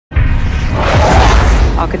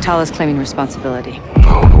Al-Qatala's claiming responsibility.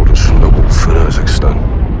 Oh, no, das noble Kazakhstan.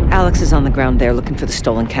 Alex is on the ground there looking for the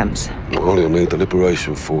stolen chems. Well, he'll need the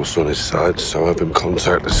Liberation Force on his side, so have him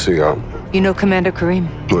contact the CR. You know Commander Karim?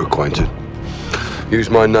 We're acquainted. Use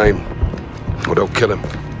my name, or they'll kill him.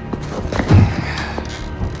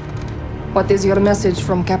 What is your message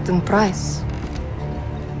from Captain Price?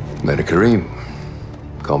 Commander Karim.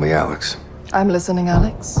 Call me Alex. I'm listening,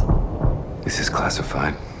 Alex. This is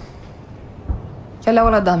classified. يلا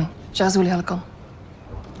ولد دامي جهزوا لي هالكم.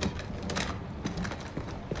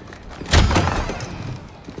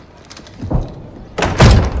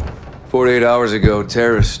 48 hours ago,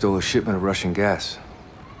 terrorists stole a shipment of Russian gas.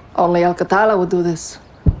 Only Al-Qatala would do this.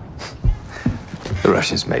 The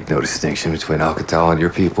Russians make no distinction between Al-Qatala and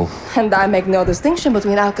your people. And I make no distinction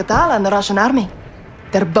between Al-Qatala and the Russian army.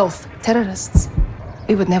 They're both terrorists.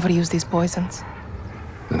 We would never use these poisons.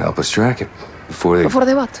 Then help us track it before they... Before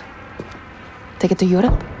they what? Take it to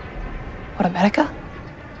Europe? Or America?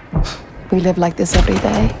 We live like this every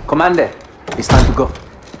day. Commander, it's time to go.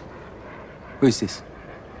 Who is this?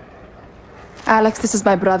 Alex, this is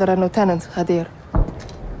my brother and Lieutenant, Hadir.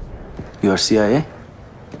 You are CIA?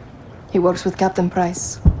 He works with Captain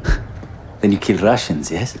Price. Then you kill Russians,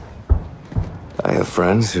 yes? I have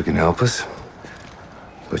friends who can help us.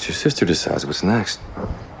 But your sister decides what's next.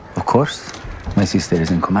 Of course. My sister is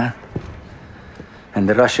in command. And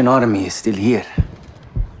the Russian army is still here.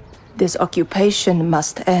 This occupation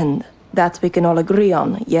must end. That we can all agree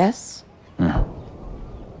on, yes?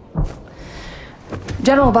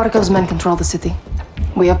 General Barkov's men control the city.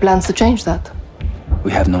 We have plans to change that.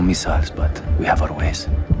 We have no missiles, but we have our ways.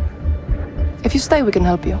 If you stay, we can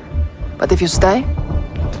help you. But if you stay,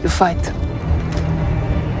 you fight.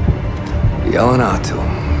 Yelanato.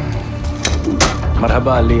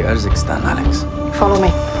 Marhaba Ali, Kazakhstan, Alex. Follow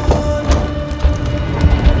me.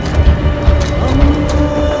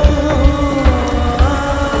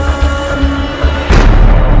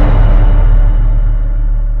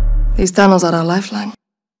 These tunnels are our lifeline.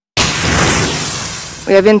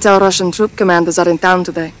 We have intel Russian troop commanders are in town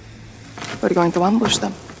today. We're going to ambush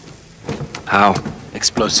them. How?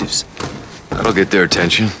 Explosives. That'll get their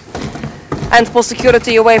attention. And pull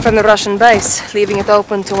security away from the Russian base, leaving it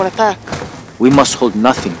open to an attack. We must hold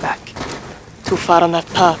nothing back. Too far on that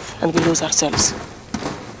path, and we lose ourselves.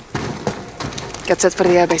 Get set for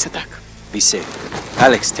the airbase attack. Be safe.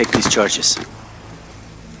 Alex, take these charges.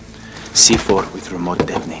 C4 with remote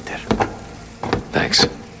detonator. Thanks.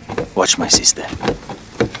 Watch my sister.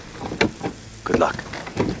 Good luck.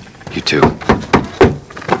 You too.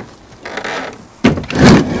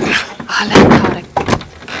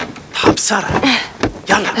 Hamsara.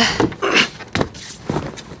 Yalla.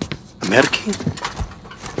 American?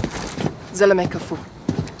 زلمة كفو.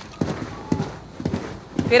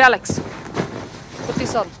 Here, Alex. Put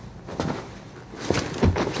this on.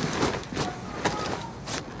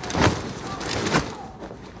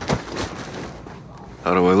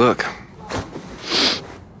 How do I look?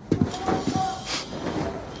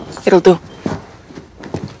 It'll do.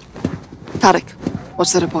 Tarek,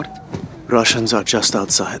 what's the report? Russians are just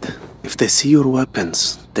outside. If they see your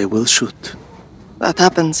weapons, they will shoot. That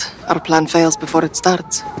happens. Our plan fails before it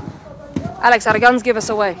starts. Alex, our guns give us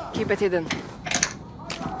away. Keep it hidden.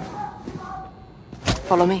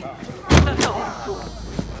 Follow me.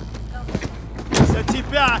 За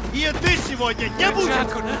тебя еды сегодня не будет!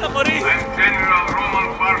 I'm General Roman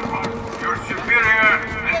Barkov, your superior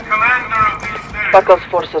and commander of these territories. Barkov's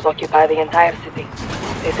forces occupy the entire city.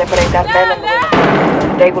 They separate our men and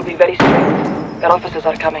women. They will be very strict. Their officers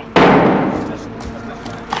are coming.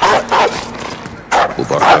 Will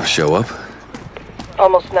Barkov show up?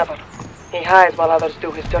 Almost never. He hides while others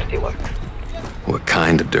do his dirty work. What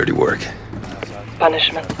kind of dirty work?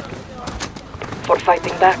 Punishment. For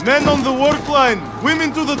fighting back. Men on the work line!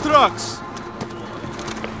 Women to the trucks!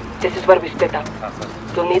 This is where we split up.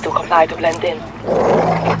 You'll need to comply to blend in.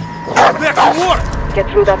 Back to work! Get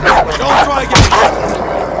through that door. Don't try again!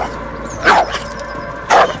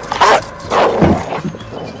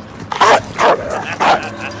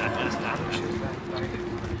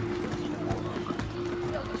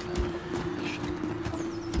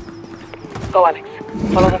 Go, Alex.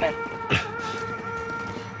 Follow the men.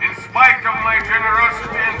 In spite of my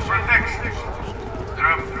generosity and protection, there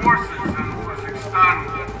are forces in Kazakhstan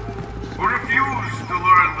who refuse to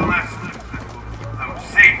learn the lessons that will keep them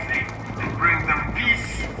safe and bring them peace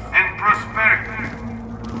and prosperity.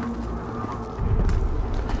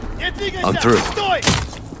 I'm through.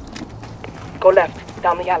 Go left,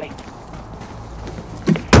 down the alley.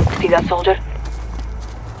 See that soldier?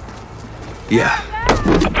 Yeah.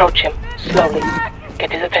 Approach him, slowly.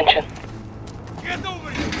 Get his attention. Get over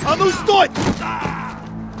here! А ну стой!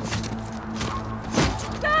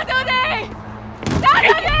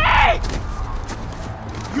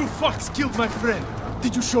 You fucks killed my friend.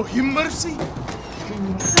 Did you show him mercy?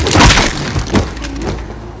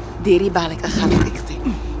 ديري بالك أخاف تكتي.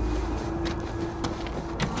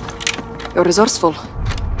 You're resourceful.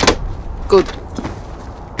 Good.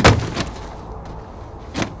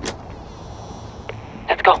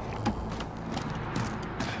 Let's go.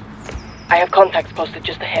 I have contacts posted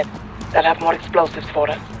just ahead. They'll have more explosives for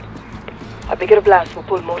us. A bigger blast will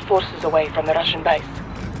pull more forces away from the Russian base.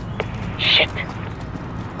 Shit.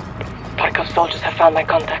 Barkov's soldiers have found my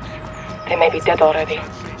contacts. They may be dead already.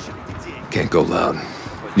 Can't go loud.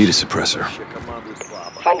 Need a suppressor.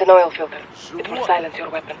 Find an oil filter. It will silence your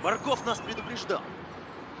weapon. Барков нас предупреждал.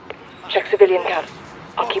 Check civilian cars.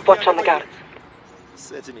 I'll keep watch on the guards.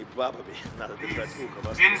 С этими бабами надо держать ухо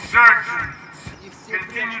востро. Insurgents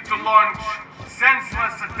continue to launch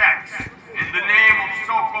senseless attacks in the name of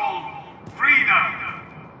so-called freedom.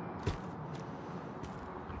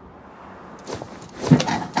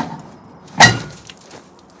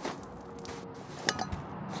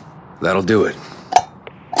 That'll do it.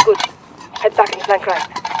 Good. Head back and flank right.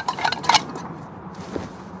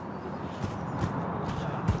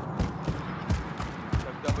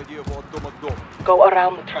 Когда мы его от дома к дому. Go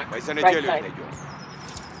around the truck. Мы за Right неделю side. найдем.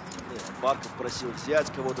 Барков просил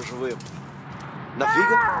взять кого-то живым.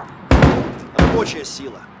 Нафига? Рабочая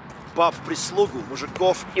сила. Пап в прислугу,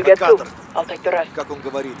 мужиков You на get two. каторгу. I'll take the rest. Как он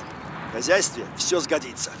говорит, в хозяйстве все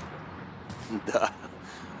сгодится. Да.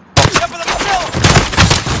 Я подобрал!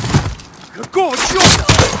 Какого черта?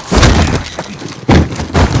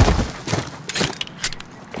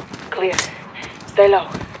 Clear. Stay low.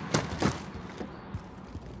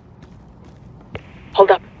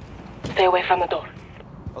 Hold up. Stay away from the door.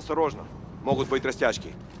 Осторожно, могут быть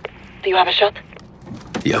растяжки. Do you have a shot?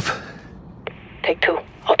 Yep. Take two.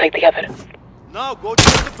 I'll take the other. Now go to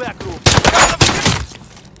the back room.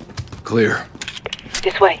 Clear.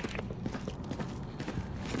 This way.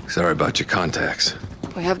 Sorry about your contacts.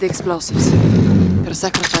 We have the explosives. Your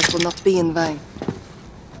sacrifice will not be in vain.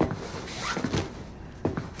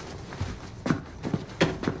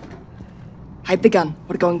 Hide the gun.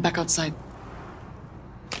 We're going back outside.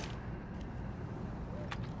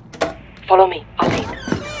 Follow me. I'll lead.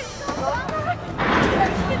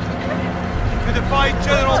 If you defy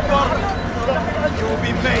General Barker, you will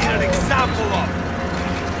be made an example of.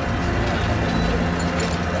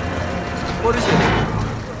 What is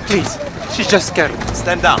it? Please, she's just scared.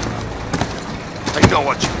 Stand down. I know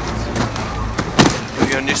what you mean.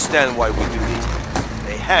 Do you understand why we do these things?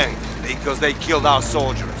 They hang because they killed our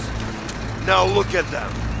soldiers. Now look at them.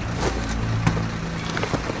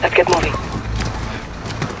 Let's get moving.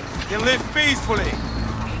 They can live peacefully.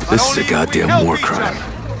 This is a goddamn war crime.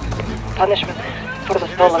 Punishment for the It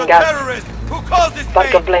is stolen the gas. terrorists who caused this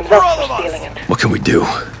Barkov pain blames for us all for of stealing us. it. What can we do?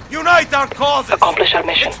 Unite our causes. Accomplish our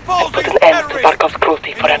mission Expose and put these an end to terrorists. Barkov's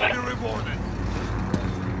cruelty And you will forever. be rewarded.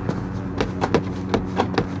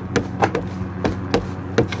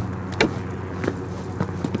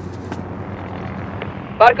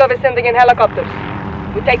 Barkov is sending in helicopters.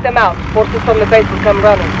 We take them out. Forces from the base will come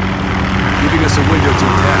running. Giving us a window to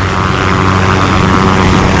attack.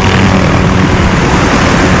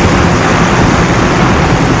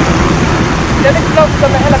 Send explosives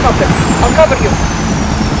on the helicopter. I'll cover you.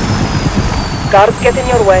 Guards get in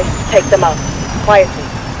your way. Take them out. Quietly.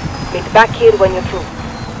 Meet back here when you're through.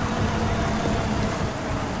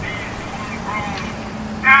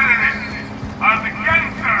 Terrorists are the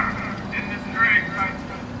cancer in this great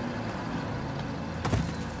country.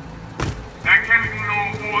 There can be no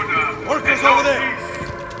order. Workers and no over there. peace.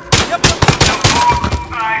 The whole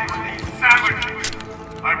side of these savages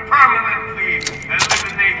are permanently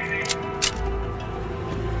eliminated.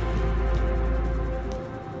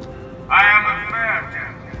 I am a fair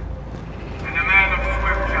champion and a man of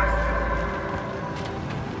swift justice.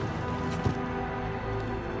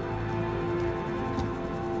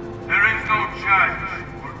 There is no judge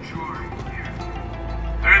or jury here.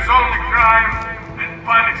 There is only crime and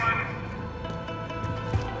punishment.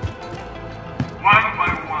 One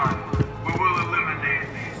by one, we will eliminate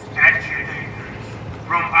these agitators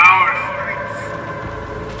from our streets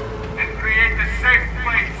and create a safe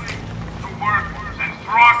place to work and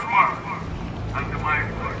prosper under my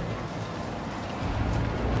foot.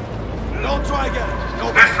 Don't try again.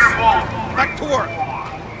 No This revolt Back to work.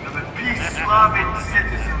 to the peace-loving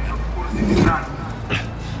citizens of Uzbekistan.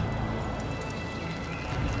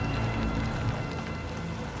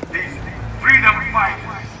 These freedom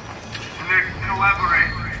fighters and their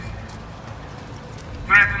collaborators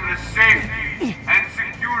threaten the safety and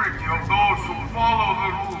security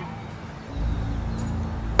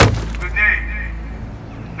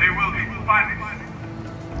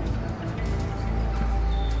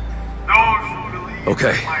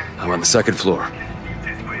Okay, I'm on the second floor.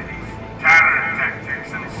 Terror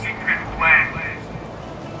tactics and secret plans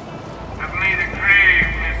have made a grave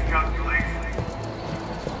miscalculation.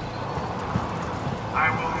 I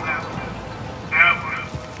will never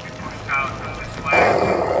be pushed out of this land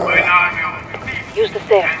by an army of thieves Use the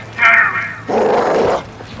stairs. and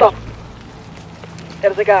terrorists. Stop.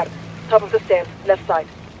 There's a guard. Top of the stairs, left side.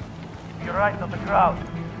 You're right on the crowd.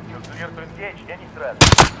 You're clear to engage any threat.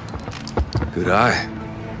 Good eye.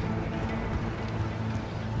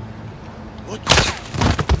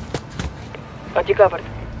 Got you covered.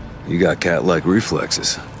 You got cat-like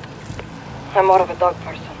reflexes. I'm more of a dog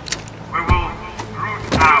person. We will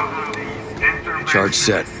root out these interventionists. Charge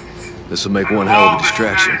set. This will make one hell of a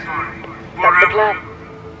distraction. That's the plan.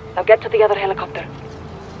 Now get to the other helicopter.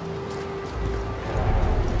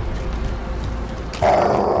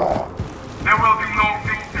 There will be no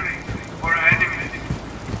victory for our enemies.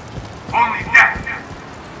 Only death.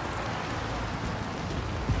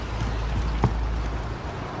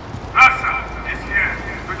 Russia is here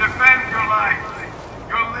to defend your lives,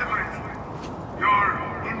 your liberty, your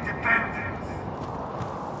independence.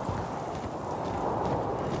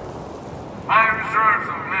 My reserves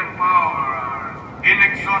of manpower are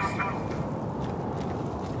inexhaustible.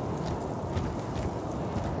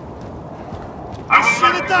 I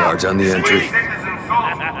will not Guards on the entry. citizens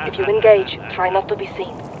also. If you engage, try not to be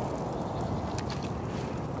seen.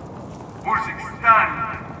 Urzikstan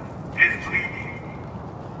is bleeding.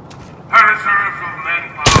 Her reserves of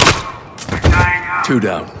manpower are dying out. 2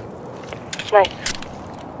 down. Nice.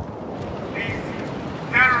 These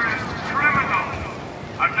terrorist criminals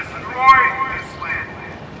are destroying this land.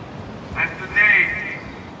 And today,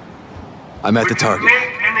 I'm at we the can target.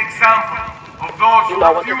 make an example of those You who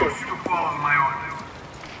know what to refuse do. to follow my orders.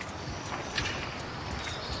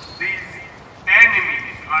 These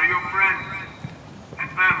enemies are your friends and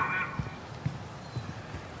family.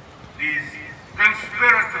 These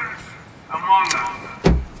conspirators among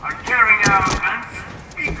us are carrying out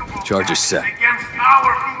unspeakable Charges set. acts against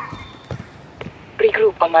our people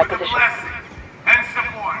Regroup on my with the position. blessing and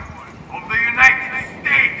support of the United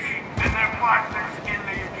States and their partners in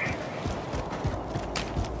the UK.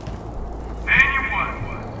 Anyone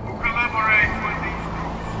who collaborates with these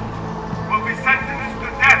groups will be sentenced to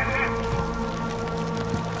death.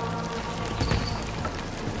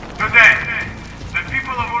 Today, the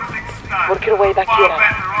people of Urzikstan Work your way back are here. far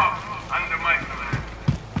better off under my command.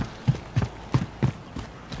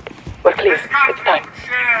 We're clear. This country It's time. would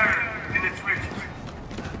share in its riches.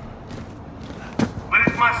 But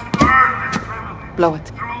it must earn this privilege Blow it.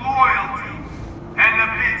 through loyalty and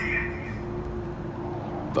obedience.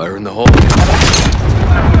 Fire in the hole.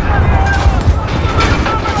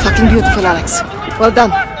 Fucking beautiful, Alex. Well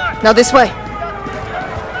done. Now this way.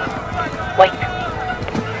 Wait.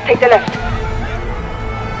 Take the left.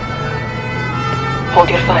 Hold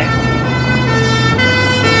your fire.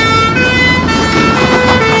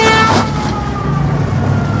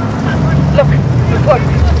 Look, it's worked.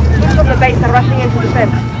 Troops from the base are rushing into the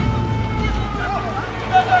fence.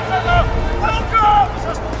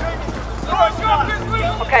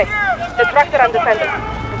 Okay, the tractor and defender.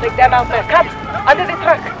 We'll take them out there. Come, under the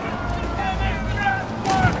truck.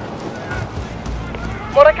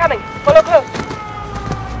 More are coming. Follow close.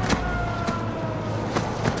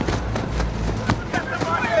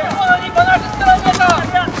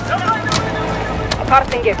 A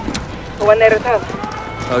parting gift for when they return.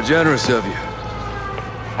 How generous of you.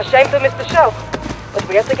 A shame to miss the show, but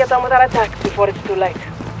we have to get on with our attack before it's too late.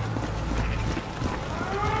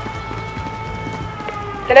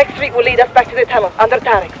 The next street will lead us back to the tunnel, under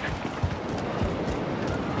Tarek's.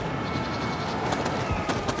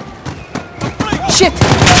 Shit!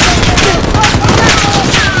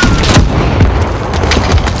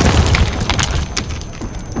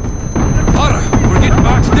 Farah, we're getting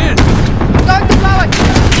boxed in. Going to blow it!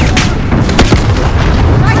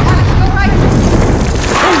 Right, Alex, go right!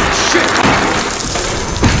 Holy shit!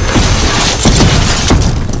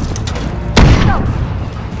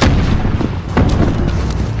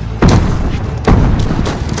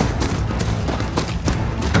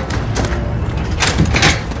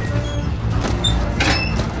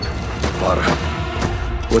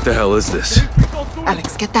 Farah, what the hell is this?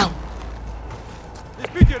 Alex, get down.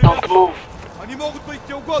 Don't move. Они могут быть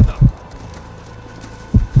где угодно.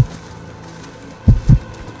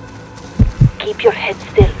 Keep your head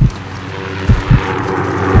still.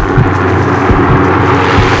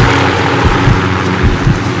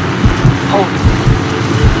 Hold.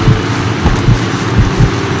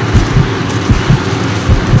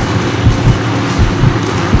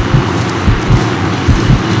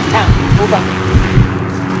 Now, move up.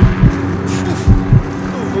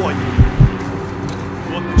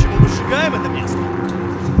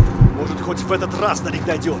 в этот раз до них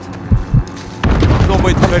дойдет.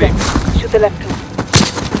 Думает, Карим. Shoot the left two.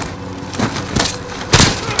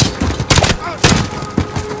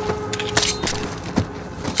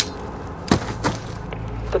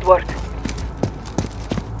 Good work.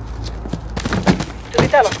 To the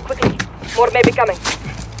tunnel, quickly. More may be coming.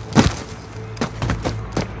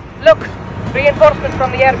 Look! Reinforcements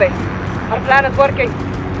from the airbase. Our plan is working.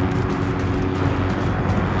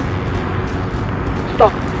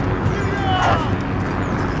 Stop.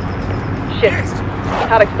 Shit.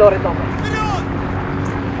 Tarek's door is open.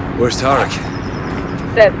 Where's Tarek?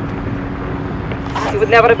 Dead. He would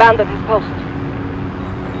never abandon his post.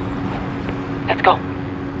 Let's go.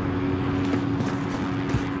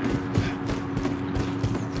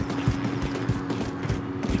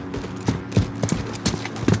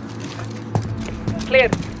 Clear.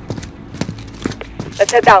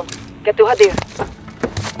 Let's head down. Get to Hadir.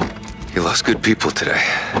 You lost good people today.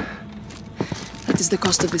 That is the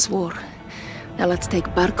cost of this war. Now let's take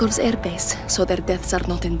Barkov's airbase, so their deaths are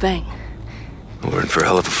not in vain. We're in for a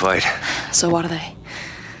hell of a fight. So are they.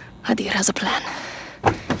 Hadir has a plan.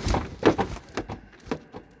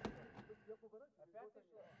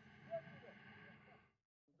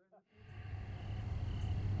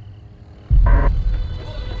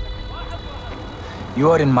 You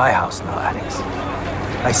are in my house now, Alex.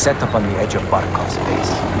 I set up on the edge of Barkov's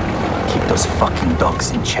base. Keep those fucking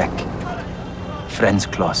dogs in check. Friends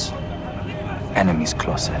close. Enemies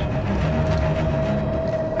closer.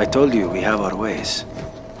 I told you we have our ways.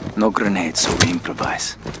 No grenades, so we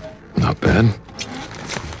improvise. Not bad.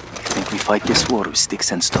 Think we fight this war with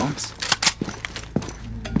sticks and stones?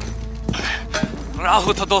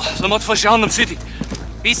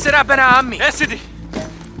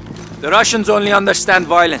 The Russians only understand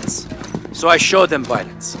violence, so I show them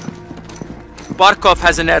violence. Barkov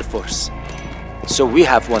has an air force, so we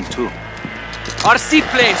have one too. Our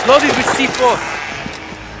seaplanes loaded with C4.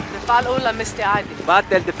 Battle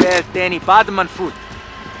the fair Tani, Badman food.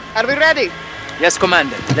 Are we ready? Yes,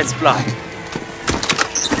 Commander. Let's fly.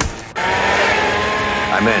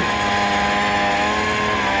 I'm in.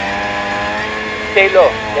 Stay low.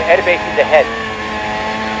 The airbase is ahead.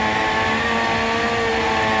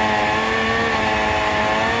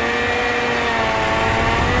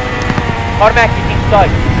 Cormac is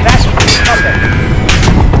inside. Crash into the chopper.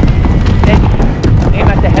 Steady. Aim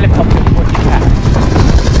at the helicopter before the attack.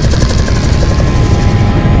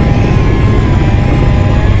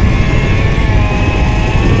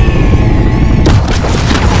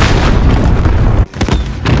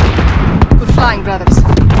 Good flying, brothers.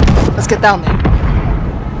 Let's get down there.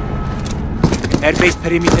 Airbase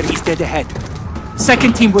perimeter is dead ahead.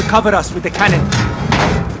 Second team will cover us with the cannon.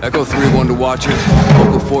 Echo 3-1 to Watcher.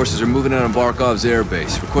 Local forces are moving in on Barkov's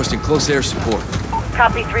airbase, requesting close air support.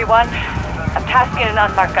 Copy 3-1. I'm tasking an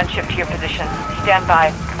unmarked gunship to your position. Stand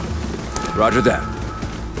by. Roger that.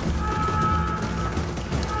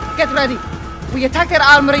 Get ready. We attack their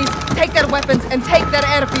armories, take their weapons, and take their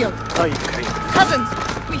airfield. Cousins,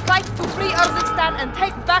 we fight to free Urzikstan and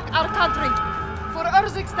take back our country. For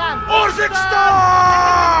Urzikstan!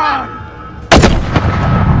 Urzikstan!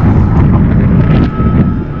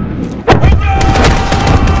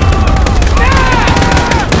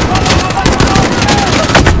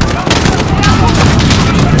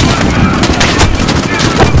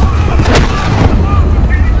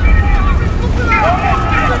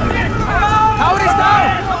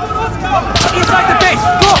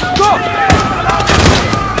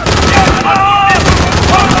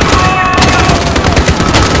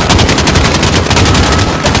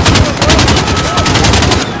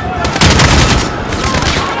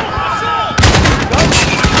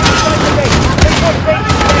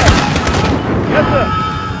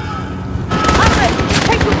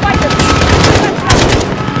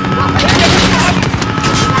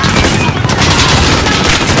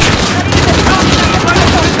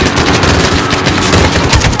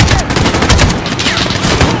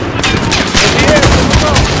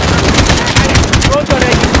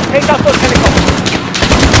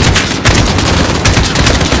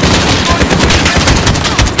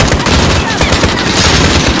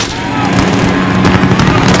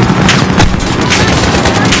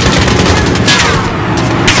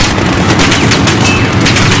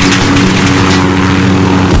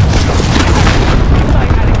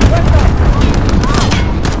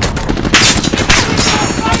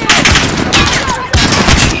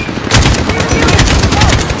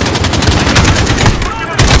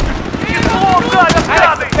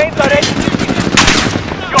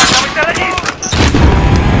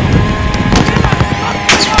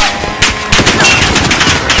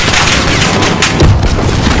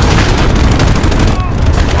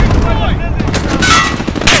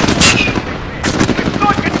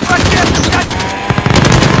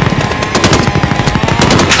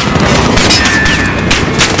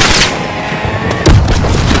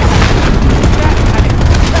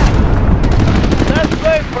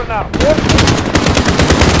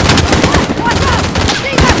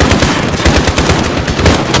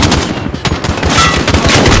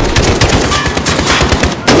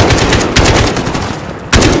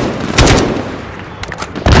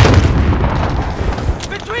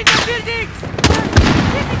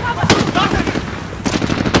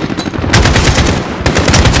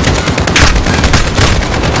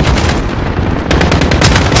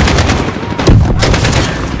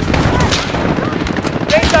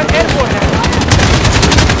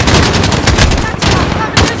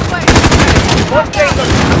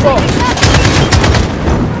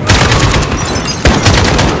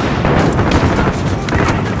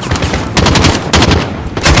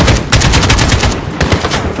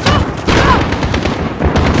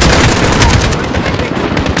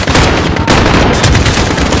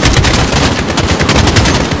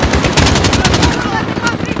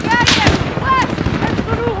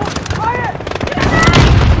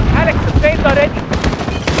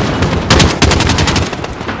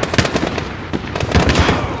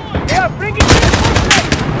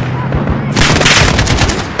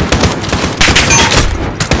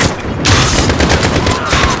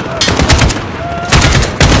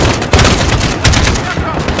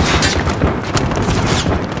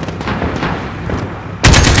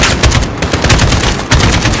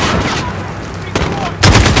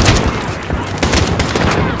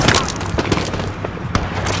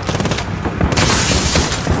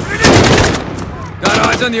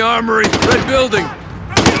 Eyes on the armory. Red building.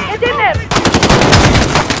 Get in there!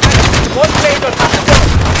 One plane on the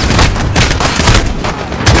door.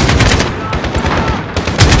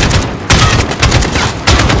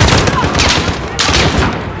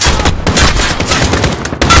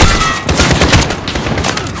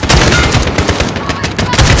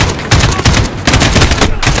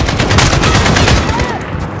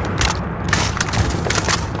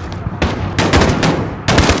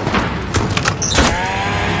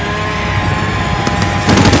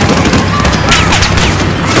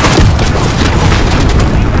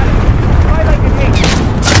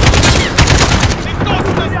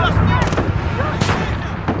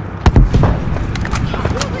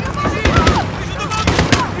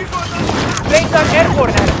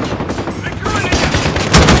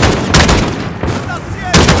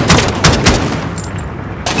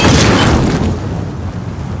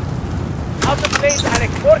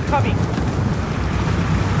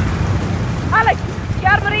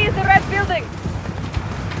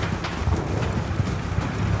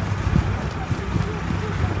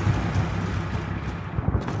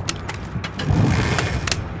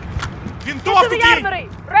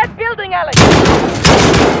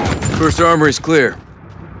 First armory's clear.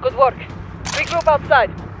 Good work. Regroup outside.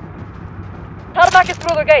 Tarmac is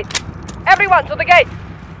through the gate. Everyone to the gate.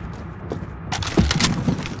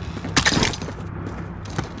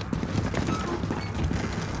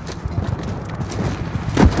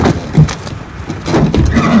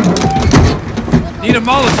 Need a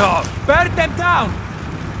Molotov. Burn them down.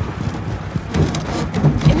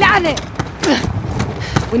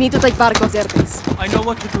 We need to take Barkov's airbase. I know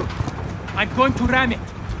what to do. I'm going to ram it.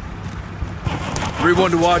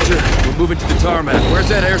 3-1 to Watcher. We're moving to the tarmac. Where's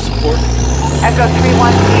that air support? Echo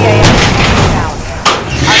 3-1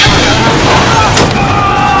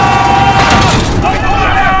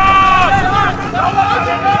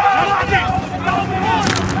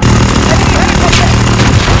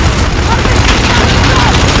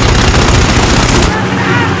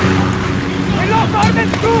 We lost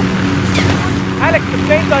Armin's crew! Alex, the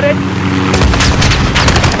planes are ready.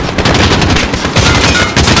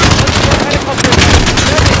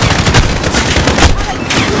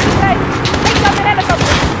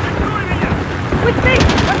 With me!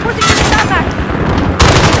 I'm pushing to the tarmac!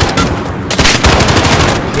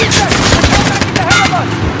 Peter! Let's go back in the helipad!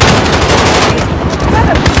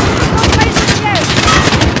 Brother! No place in the air!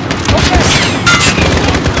 Okay!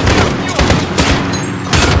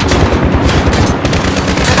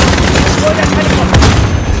 Go that helicopter!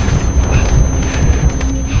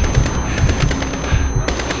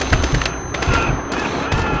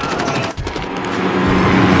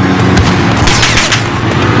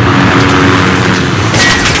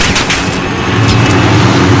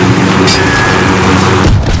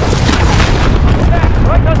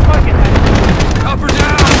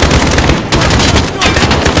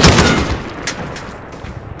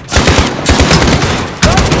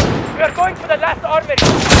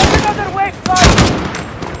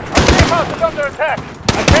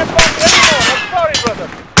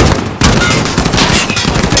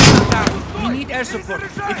 Support.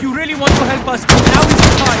 If you really want to help us, now is the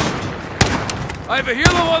time. I have a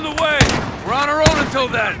helo on the way. We're on our own until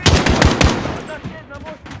then.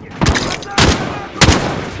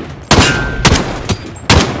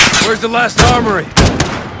 Where's the last armory?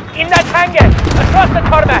 In that hangar, across the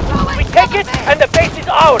tarmac. We take it, and the base is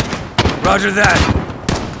ours. Roger that.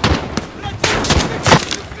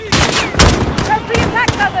 Press the attack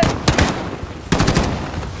button!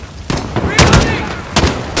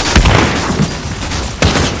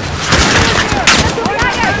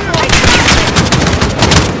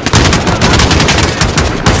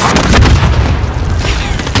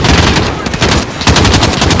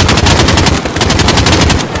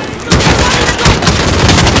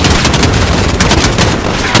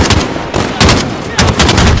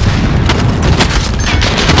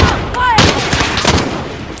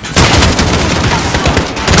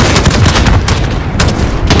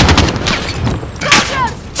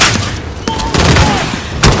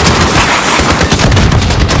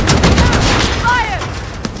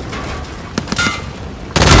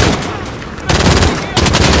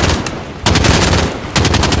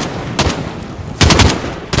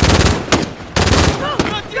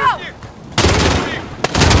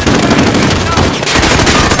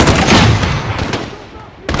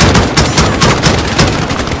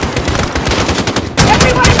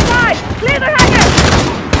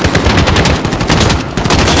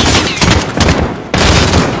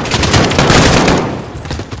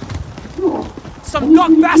 Some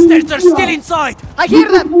dog bastards are still inside! I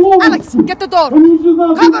hear them! Alex, get the door!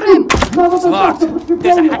 Cover him! Smart.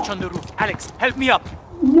 There's a hatch on the roof. Alex, help me up.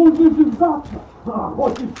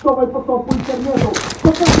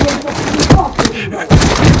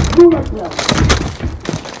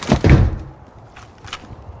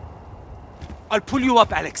 I'll pull you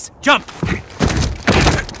up, Alex. Jump!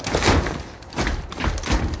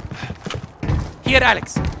 Here,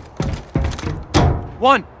 Alex.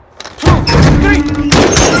 1, 2, 3!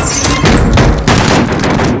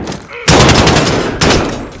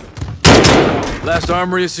 Last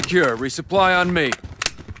armory is secure. Resupply on me.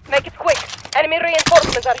 Make it quick. Enemy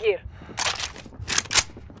reinforcements are here.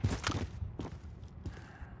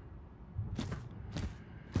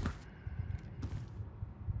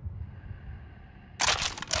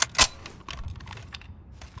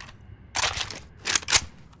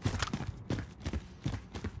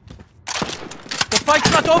 The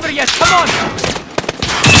fight's not over yet. Come on!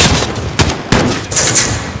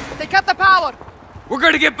 They cut the power! We're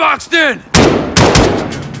gonna get boxed in!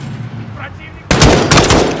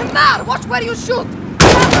 Kamar, watch where you shoot!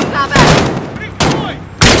 Cover!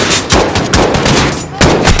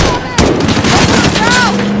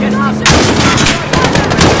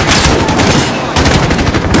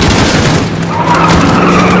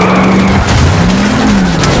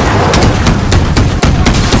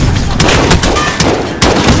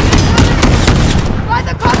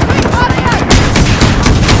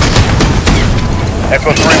 Echo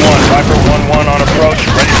 3-1, Viper 1-1 on approach,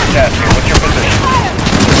 ready for tasking. What's your position?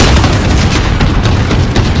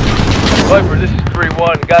 Viper, this is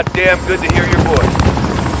 3-1. Goddamn good to hear your voice.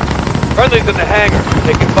 Friendly's in the hangar,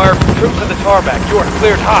 taking fire from troops on the tarmac. You are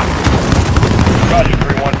cleared hot. Roger,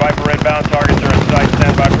 3-1, Viper inbound. Targets are in sight.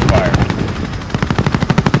 Stand by for fire.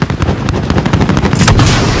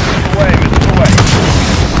 Missiles away.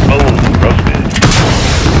 Boom, roasted.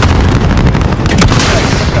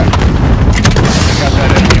 Got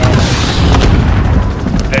that enemy armor.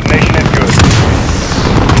 Detonation is good.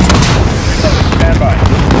 Stand by.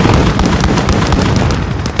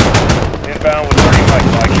 Inbound with 30 light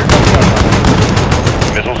spikes. Here comes one.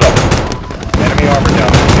 Missiles up. Enemy armor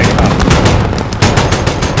down. Take him out.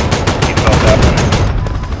 Keep those up.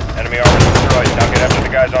 Enemy armor destroyed. Now get after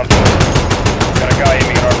the guys on foot. Got a guy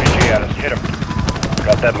aiming an RPG at us. Hit him.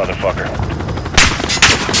 Got that motherfucker.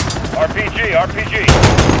 RPG.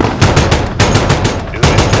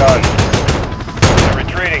 Done. They're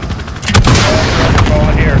retreating.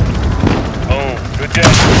 Falling here. Boom. Good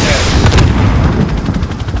dead.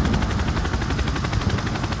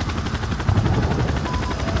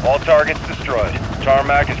 All targets destroyed.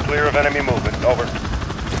 Tarmac is clear of enemy movement. Over.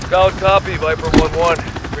 Solid copy, Viper 1-1.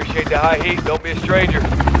 Appreciate the high heat. Don't be a stranger.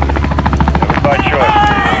 Never by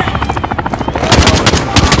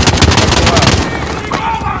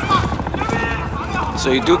So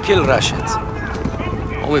you do kill Russians?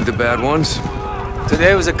 Only the bad ones.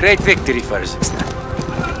 Today was a great victory for Kazakhstan.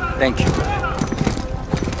 Thank you.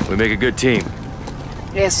 We make a good team.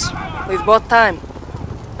 Yes, we've bought time.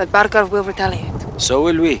 But Barkov will retaliate. So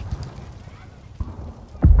will we.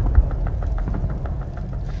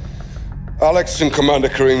 Alex and Commander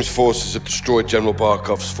Karim's forces have destroyed General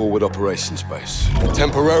Barkov's forward operations base,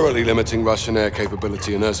 temporarily limiting Russian air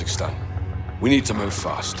capability in Kazakhstan. We need to move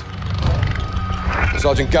fast.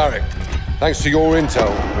 Sergeant Garrick, thanks to your intel,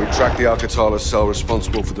 we tracked the Al-Qatala cell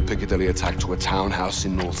responsible for the Piccadilly attack to a townhouse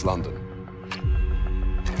in North London.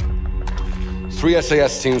 3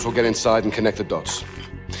 SAS teams will get inside and connect the dots.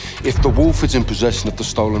 If the Wolf is in possession of the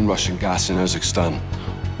stolen Russian gas in Kazakhstan,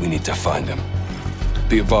 we need to find him.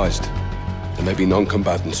 Be advised, there may be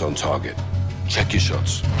non-combatants on target. Check your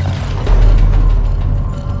shots.